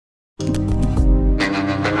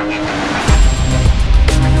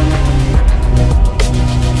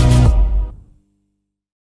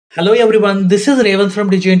Hello everyone, this is Raven from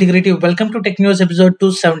DigiIntegrity. Welcome to Tech News episode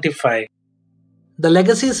 275. The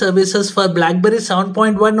legacy services for BlackBerry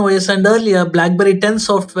 7.1 OS and earlier BlackBerry 10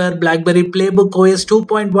 software, BlackBerry Playbook OS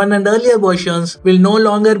 2.1 and earlier versions will no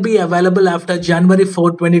longer be available after January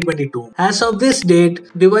 4, 2022. As of this date,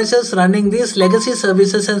 devices running these legacy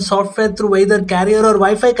services and software through either carrier or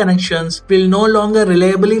Wi-Fi connections will no longer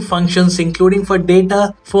reliably function, including for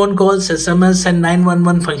data, phone calls, SMS and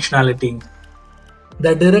 911 functionality.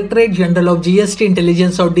 The Directorate General of GST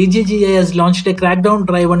Intelligence or DGGI has launched a crackdown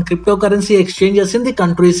drive on cryptocurrency exchanges in the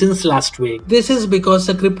country since last week. This is because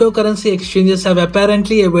the cryptocurrency exchanges have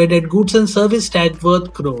apparently evaded goods and service tax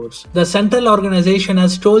worth crores. The central organization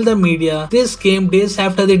has told the media this came days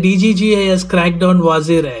after the DGGI has cracked on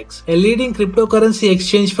WazirX, a leading cryptocurrency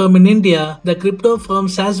exchange firm in India. The crypto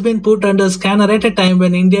firms has been put under scanner at a time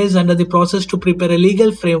when India is under the process to prepare a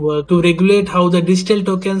legal framework to regulate how the digital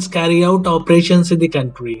tokens carry out operations in the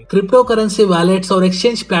country. Cryptocurrency wallets or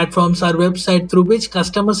exchange platforms are websites through which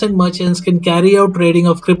customers and merchants can carry out trading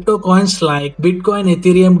of crypto coins like Bitcoin,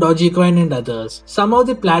 Ethereum, Dogecoin and others. Some of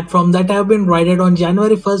the platforms that have been raided on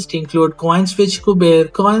January 1st include CoinSwitch, Kuber,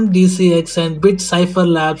 CoinDCX and BitCipher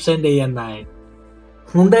Labs and ANI.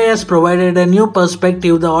 Hyundai has provided a new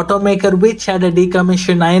perspective. The automaker, which had a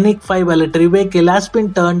decommissioned Ioniq 5 electric vehicle, has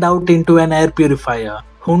been turned out into an air purifier.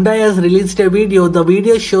 Hyundai has released a video. The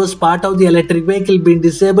video shows part of the electric vehicle being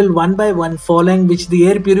disabled one by one, following which the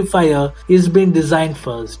air purifier is being designed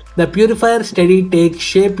first. The purifier steady takes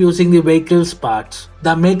shape using the vehicle's parts.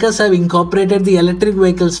 The makers have incorporated the electric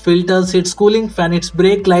vehicle's filters, its cooling fan, its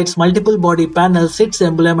brake lights, multiple body panels, its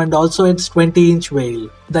emblem and also its 20-inch wheel.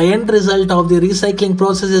 The end result of the recycling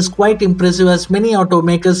process is quite impressive, as many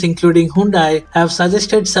automakers including Hyundai have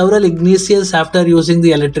suggested several ignitions after using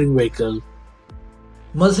the electric vehicle.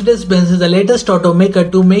 Mercedes-Benz is the latest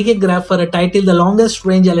automaker to make a graph for a title the longest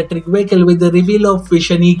range electric vehicle with the reveal of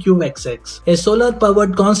Vision EQXX, a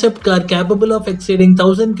solar-powered concept car capable of exceeding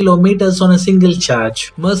 1000 kilometers on a single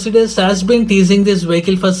charge. Mercedes has been teasing this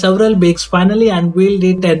vehicle for several weeks, finally unveiled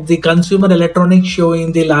it at the Consumer Electronics Show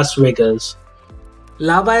in Las Vegas.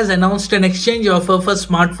 Lava has announced an exchange offer for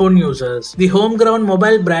smartphone users. The homegrown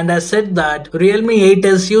mobile brand has said that Realme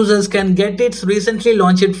 8s users can get its recently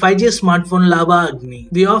launched 5G smartphone Lava Agni.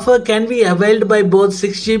 The offer can be availed by both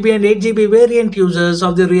 6GB and 8GB variant users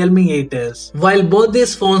of the Realme 8s. While both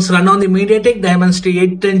these phones run on the MediaTek Dimensity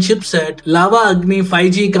 810 chipset, Lava Agni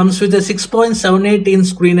 5G comes with a 6.78-inch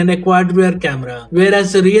screen and a quad-rear camera,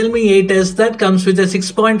 whereas the Realme 8s that comes with a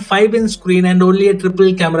 6.5-inch screen and only a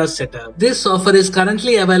triple camera setup. This offer is currently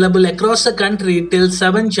available across the country till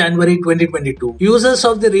 7 January 2022. Users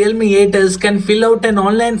of the Realme 8s can fill out an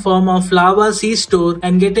online form of Lava's e-store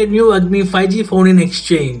and get a new Agni 5G phone in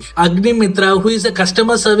exchange. Agni Mitra, who is a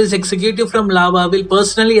customer service executive from Lava, will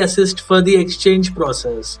personally assist for the exchange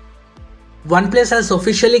process. OnePlus has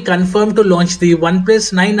officially confirmed to launch the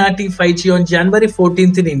OnePlus 9rt 5G on January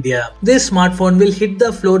 14th in India. This smartphone will hit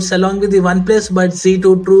the floors along with the OnePlus Buds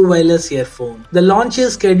Z2 True Wireless earphone. The launch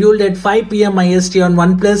is scheduled at 5 PM IST on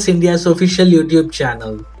OnePlus India's official YouTube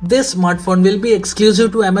channel. This smartphone will be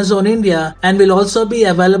exclusive to Amazon India and will also be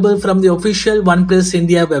available from the official OnePlus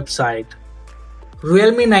India website.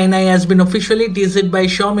 Realme 9i has been officially teased by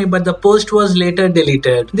Xiaomi, but the post was later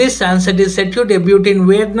deleted. This handset is set to debut in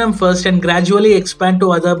Vietnam first and gradually expand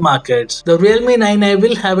to other markets. The Realme 9i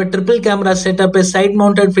will have a triple camera setup, a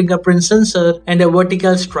side-mounted fingerprint sensor, and a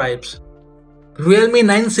vertical stripes. Realme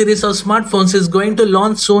 9 series of smartphones is going to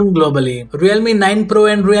launch soon globally. Realme 9 Pro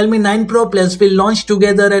and Realme 9 Pro Plus will launch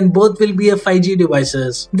together and both will be a 5G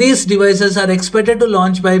devices. These devices are expected to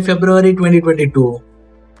launch by February 2022.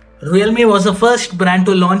 Realme was the first brand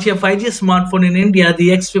to launch a 5G smartphone in India, the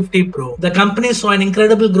X50 Pro. The company saw an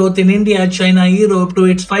incredible growth in India, China, Europe to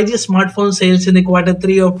its 5G smartphone sales in the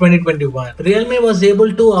Q3 of 2021. Realme was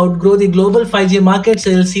able to outgrow the global 5G market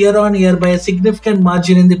sales year on year by a significant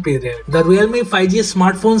margin in the period. The Realme 5G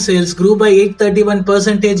smartphone sales grew by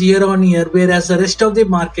 831% year on year, whereas the rest of the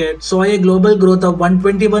market saw a global growth of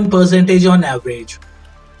 121% on average.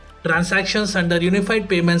 Transactions under Unified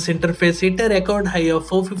Payments Interface hit a record high of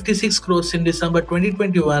 456 crores in December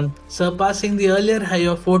 2021, surpassing the earlier high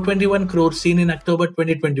of 421 crores seen in October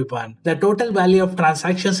 2021. The total value of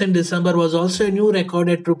transactions in December was also a new record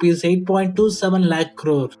at Rs 8.27 lakh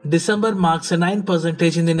crore. December marks a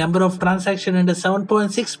 9% in the number of transactions and a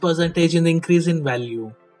 7.6% in the increase in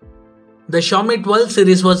value. The Xiaomi 12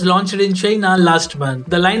 series was launched in China last month.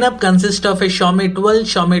 The lineup consists of a Xiaomi 12,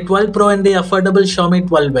 Xiaomi 12 Pro and the affordable Xiaomi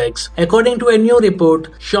 12X. According to a new report,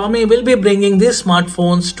 Xiaomi will be bringing these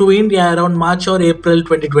smartphones to India around March or April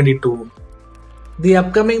 2022. The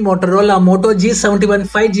upcoming Motorola Moto G71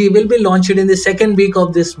 5G will be launched in the second week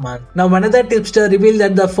of this month. Now another tipster revealed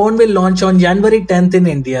that the phone will launch on January 10th in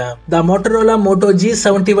India. The Motorola Moto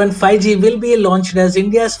G71 5G will be launched as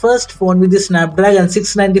India's first phone with the Snapdragon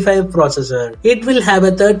 695 processor. It will have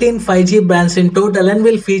a 13 5G bands in total and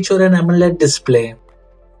will feature an AMOLED display.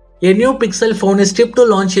 A new Pixel phone is tipped to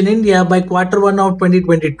launch in India by Q1 of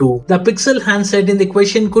 2022. The Pixel handset in the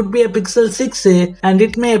question could be a Pixel 6a and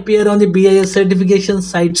it may appear on the BIS certification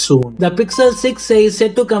site soon. The Pixel 6a is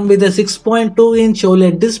set to come with a 6.2-inch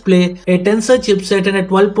OLED display, a Tensor chipset and a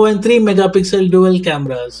 12.3 megapixel dual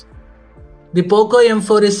cameras. The POCO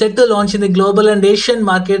M4 is set to launch in the global and Asian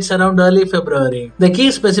markets around early February. The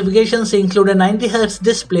key specifications include a 90Hz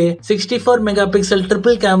display, 64 megapixel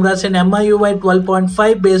triple cameras and MIUI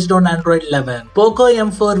 12.5 based on Android 11. POCO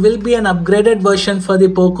M4 will be an upgraded version for the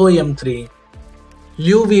POCO M3.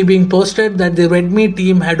 UV being posted that the Redmi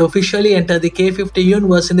team had officially entered the K50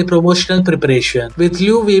 universe in the promotional preparation, with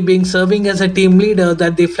UV being serving as a team leader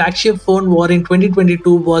that the flagship phone war in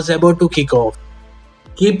 2022 was about to kick off.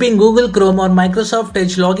 Keeping Google Chrome or Microsoft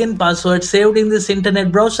Edge login password saved in this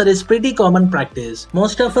internet browser is pretty common practice.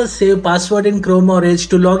 Most of us save password in Chrome or Edge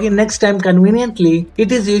to log in next time conveniently.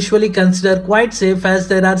 It is usually considered quite safe as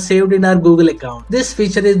they are saved in our Google account. This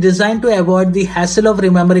feature is designed to avoid the hassle of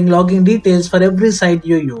remembering login details for every site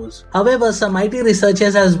you use. However, some IT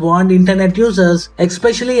researchers have warned internet users,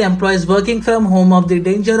 especially employees working from home, of the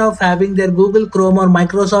danger of having their Google Chrome or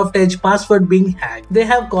Microsoft Edge password being hacked. They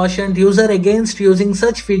have cautioned users against using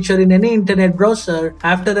such feature in any internet browser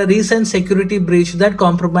after a recent security breach that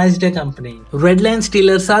compromised a company. Redline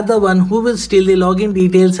stealers are the one who will steal the login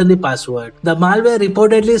details and the password. The malware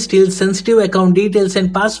reportedly steals sensitive account details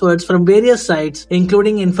and passwords from various sites,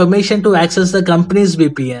 including information to access the company's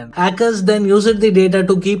VPN. Hackers then used the data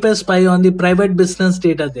to keep a spy on the private business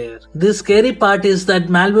data there. The scary part is that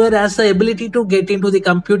malware has the ability to get into the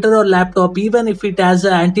computer or laptop even if it has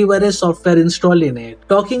an antivirus software installed in it.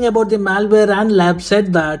 Talking about the malware, and Lab said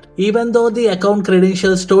that even though the account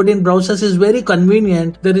credentials stored in browsers is very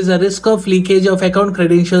convenient, there is a risk of leakage of account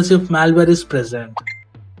credentials if malware is present.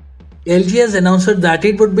 LG has announced that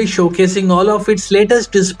it would be showcasing all of its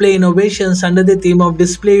latest display innovations under the theme of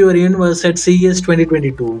Display Your Universe at CES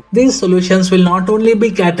 2022. These solutions will not only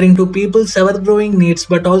be catering to people's ever-growing needs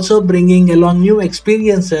but also bringing along new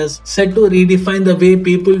experiences set to redefine the way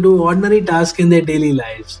people do ordinary tasks in their daily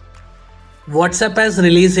lives. WhatsApp has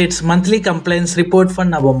released its monthly complaints report for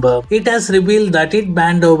November. It has revealed that it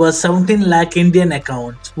banned over 17 lakh Indian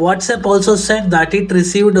accounts. WhatsApp also said that it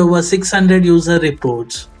received over 600 user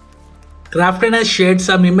reports. Krafton has shared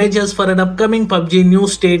some images for an upcoming PUBG new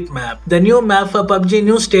state map. The new map for PUBG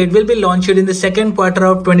new state will be launched in the second quarter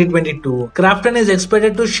of 2022. Krafton is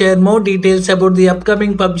expected to share more details about the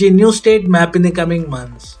upcoming PUBG new state map in the coming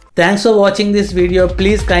months. Thanks for watching this video.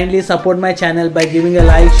 Please kindly support my channel by giving a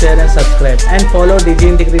like, share and subscribe, and follow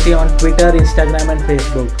DigiIntegrity on Twitter, Instagram and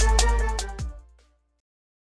Facebook.